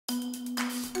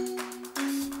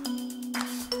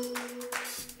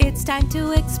It's time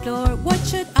to explore. What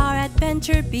should our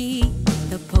adventure be?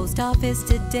 The post office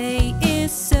today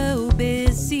is so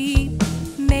busy.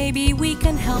 Maybe we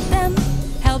can help them.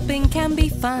 Helping can be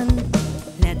fun.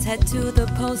 Let's head to the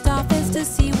post office to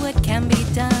see what can be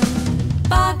done.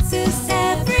 Boxes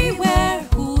everywhere.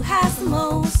 Who has the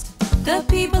most? The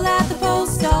people at the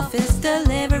post office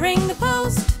delivering the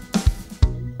post.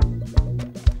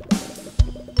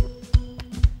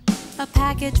 A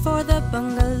package for the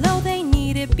bungalow, they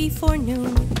need it before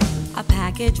noon. A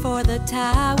package for the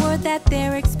tower that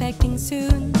they're expecting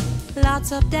soon.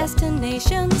 Lots of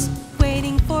destinations,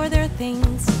 waiting for their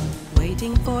things.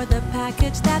 Waiting for the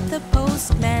package that the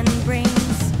postman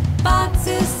brings.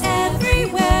 Boxes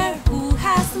everywhere, who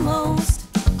has the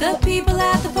most? The people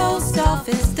at the post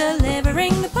office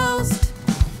delivering the post.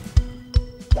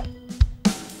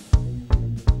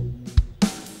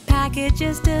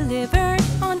 Packages delivered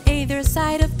on either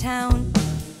side of town.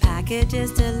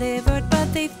 Packages delivered but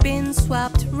they've been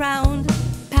swapped round.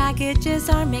 Packages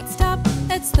are mixed up,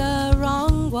 it's the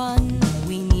wrong one.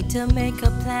 We need to make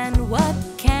a plan, what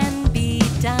can be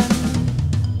done?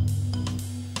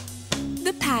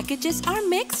 The packages are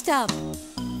mixed up.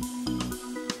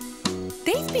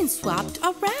 They've been swapped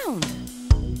around.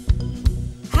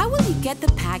 How will you get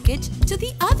the package to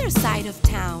the other side of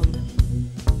town?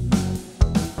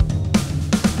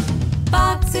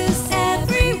 Boxes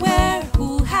everywhere,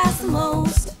 who has the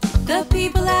most? The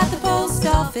people at the post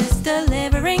office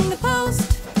delivering the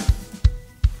post.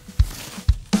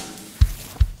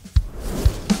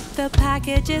 The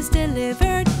package is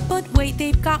delivered, but wait,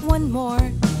 they've got one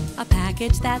more. A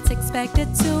package that's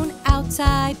expected soon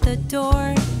outside the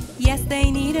door. Yes, they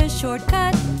need a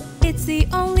shortcut, it's the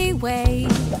only way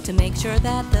to make sure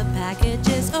that the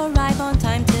packages arrive on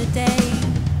time today.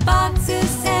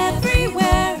 Boxes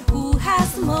everywhere,